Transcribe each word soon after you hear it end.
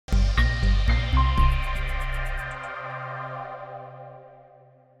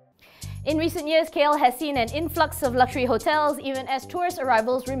In recent years, KL has seen an influx of luxury hotels even as tourist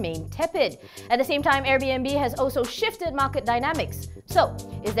arrivals remain tepid. At the same time, Airbnb has also shifted market dynamics. So,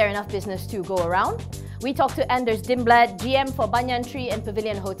 is there enough business to go around? We talked to Anders Dimblad, GM for Banyan Tree and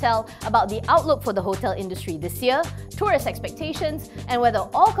Pavilion Hotel, about the outlook for the hotel industry this year, tourist expectations, and whether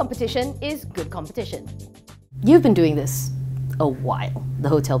all competition is good competition. You've been doing this a while, the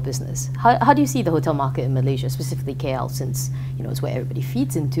hotel business. How do you see the hotel market in Malaysia, specifically KL, since it's where everybody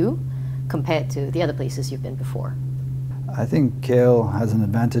feeds into, compared to the other places you've been before? I think KL has an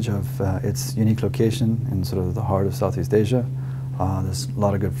advantage of its unique location in sort of the heart of Southeast Asia. There's a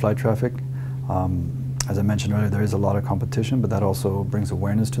lot of good flight traffic. As I mentioned earlier, there is a lot of competition, but that also brings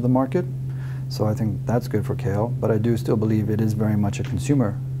awareness to the market. So I think that's good for KL, but I do still believe it is very much a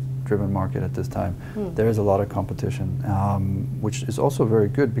consumer-driven market at this time. There is a lot of competition, which is also very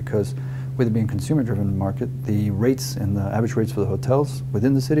good because with it being consumer-driven market, the rates and the average rates for the hotels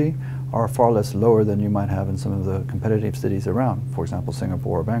within the city are far less lower than you might have in some of the competitive cities around, for example,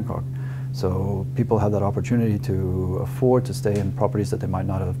 Singapore or Bangkok. So people have that opportunity to afford to stay in properties that they might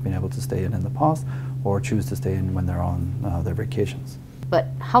not have been able to stay in the past, or choose to stay in when they're on their vacations. But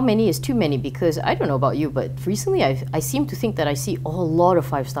how many is too many? Because I don't know about you, but recently I seem to think that I see a lot of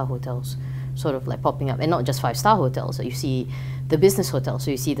five-star hotels sort of like popping up, and not just five-star hotels. So you see the business hotels,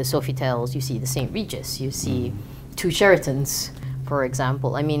 so you see the Sofitels, you see the St. Regis, you see two Sheratons, for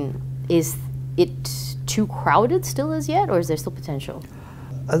example. I mean, is it too crowded still as yet, or is there still potential?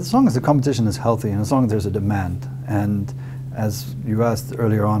 As long as the competition is healthy and as long as there's a demand, and as you asked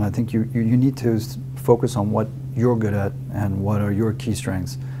earlier on, I think you need to focus on what you're good at and what are your key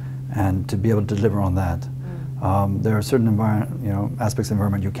strengths, and to be able to deliver on that. There are certain aspects of the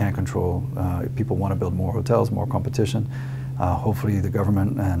environment you can't control. If people want to build more hotels, more competition, hopefully the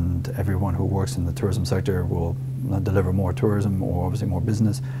government and everyone who works in the tourism sector will deliver more tourism, or obviously more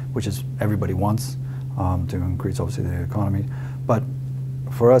business, which is everybody wants to increase obviously the economy. But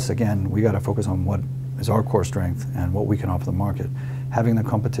for us, again, we got to focus on what is our core strength and what we can offer the market. Having the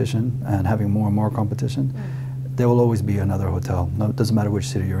competition and having more and more competition, there will always be another hotel. No, it doesn't matter which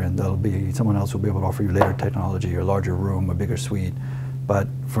city you're in, there'll be someone else who will be able to offer you later technology, a larger room, a bigger suite. But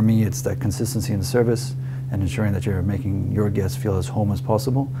for me, it's that consistency in service and ensuring that you're making your guests feel as home as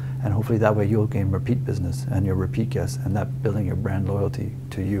possible, and hopefully that way you'll gain repeat business and your repeat guests, and that building your brand loyalty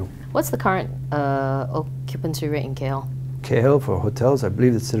to you. What's the current occupancy rate in KL? KL for hotels, I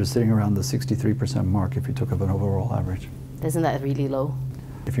believe it's sitting around the 63% mark if you took up an overall average. Isn't that really low?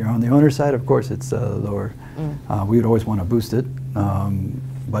 If you're on the owner's side, of course, it's lower. We would always want to boost it,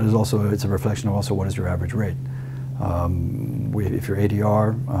 but it's a reflection of also what is your average rate. If your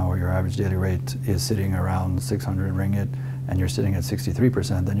ADR or your average daily rate is sitting around 600 ringgit and you're sitting at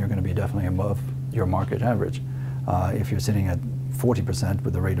 63%, then you're going to be definitely above your market average. If you're sitting at 40%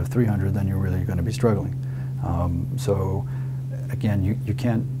 with a rate of 300, then you're really going to be struggling. So again, you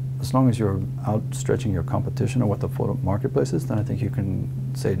can't, as long as you're outstretching your competition or what the marketplace is, then I think you can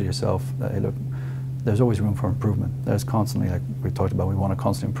say to yourself that, hey, look, there's always room for improvement. There's constantly, like we talked about, we want to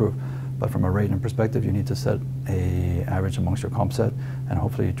constantly improve. But from a rating perspective, you need to set an average amongst your comp set and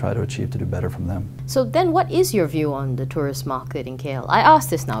hopefully try to achieve to do better from them. So then what is your view on the tourist market in KL? I ask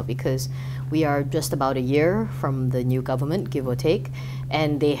this now because we are just about a year from the new government, give or take,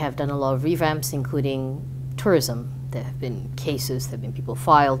 and they have done a lot of revamps, including tourism. There have been cases, there have been people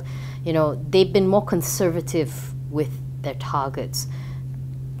filed. They've been more conservative with their targets.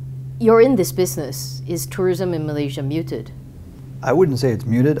 You're in this business. Is tourism in Malaysia muted? I wouldn't say it's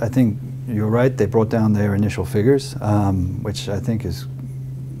muted. I think you're right. They brought down their initial figures, which I think is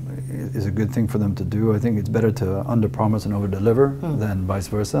a good thing for them to do. I think it's better to under-promise and over-deliver than vice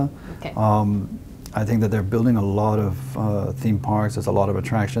versa. Okay. I think that they're building a lot of theme parks. There's a lot of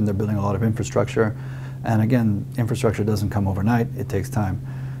attraction. They're building a lot of infrastructure. And again, infrastructure doesn't come overnight. It takes time.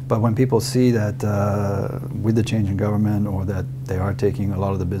 But when people see that with the change in government, or that they are taking a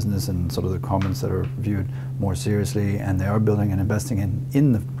lot of the business and sort of the comments that are viewed more seriously, and they are building and investing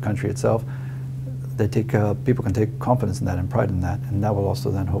in the country itself, they people can take confidence in that and pride in that, and that will also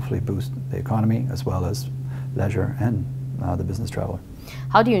then hopefully boost the economy as well as leisure and the business traveler.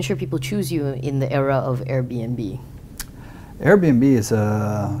 How do you ensure people choose you in the era of Airbnb? Airbnb is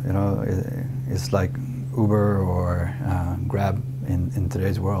it's like Uber or Grab in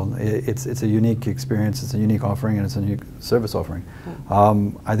today's world. It's a unique experience, it's a unique offering, and it's a unique service offering.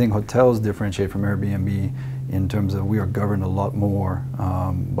 I think hotels differentiate from Airbnb in terms of we are governed a lot more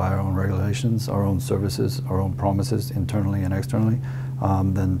by our own regulations, our own services, our own promises internally and externally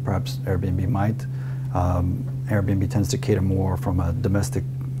than perhaps Airbnb might. Airbnb tends to cater more from a domestic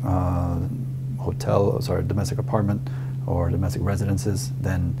domestic apartment or domestic residences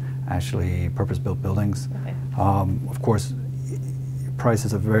than actually purpose-built buildings. Okay. Of course, price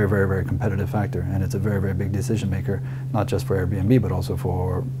is a very, very, very competitive factor, and it's a very, very big decision maker, not just for Airbnb, but also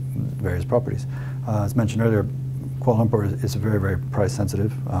for various properties. As mentioned earlier, Kuala Lumpur is very, very price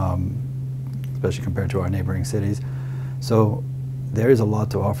sensitive, especially compared to our neighboring cities. So there is a lot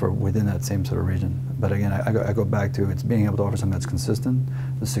to offer within that same sort of region. But again, I go back to it's being able to offer something that's consistent,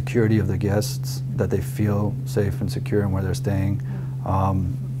 the security of the guests, that they feel safe and secure in where they're staying.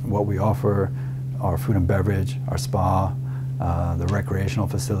 What we offer, our food and beverage, our spa, the recreational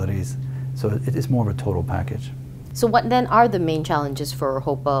facilities. So it is more of a total package. So what then are the main challenges for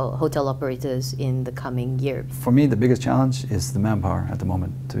hotel operators in the coming year? For me, the biggest challenge is the manpower at the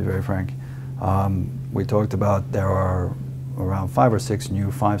moment, to be very frank. We talked about there are around 5 or 6 new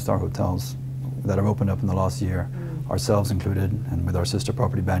 5-star hotels that have opened up in the last year, ourselves included, and with our sister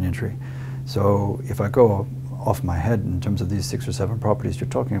property, Banyan Tree. So if I go off my head in terms of these 6 or 7 properties, you're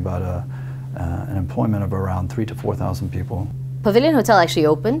talking about an employment of around 3,000 to 4,000 people. Pavilion Hotel actually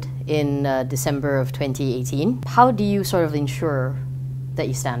opened in December of 2018. How do you sort of ensure that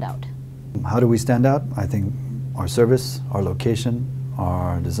you stand out? How do we stand out? I think our service, our location,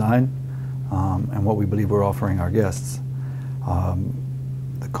 our design, and what we believe we're offering our guests.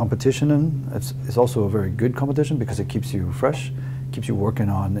 The competition is also a very good competition because it keeps you fresh, keeps you working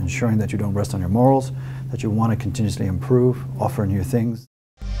on ensuring that you don't rest on your morals, that you want to continuously improve, offer new things.